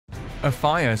A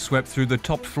fire swept through the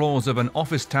top floors of an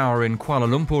office tower in Kuala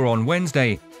Lumpur on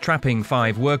Wednesday, trapping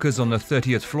 5 workers on the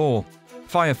 30th floor.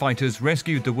 Firefighters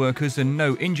rescued the workers and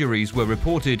no injuries were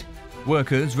reported.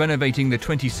 Workers renovating the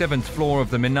 27th floor of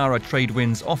the Menara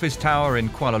Tradewinds office tower in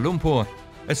Kuala Lumpur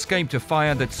escaped a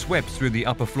fire that swept through the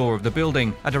upper floor of the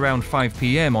building at around 5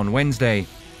 p.m. on Wednesday.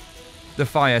 The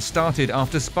fire started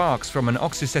after sparks from an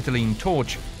oxy-acetylene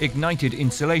torch ignited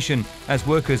insulation as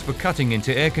workers were cutting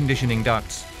into air conditioning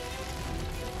ducts.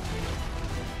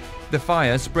 The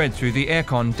fire spread through the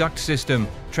aircon duct system,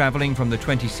 travelling from the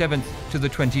 27th to the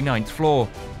 29th floor.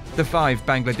 The 5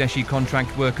 Bangladeshi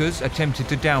contract workers attempted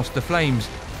to douse the flames,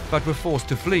 but were forced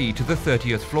to flee to the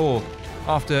 30th floor.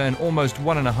 After an almost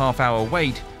 1.5-hour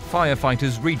wait,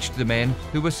 firefighters reached the men,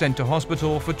 who were sent to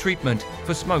hospital for treatment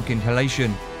for smoke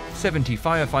inhalation. 70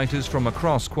 firefighters from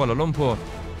across Kuala Lumpur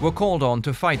were called on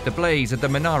to fight the blaze at the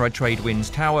Menara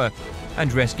Tradewinds tower,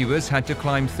 and rescuers had to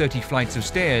climb 30 flights of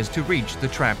stairs to reach the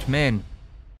trapped men.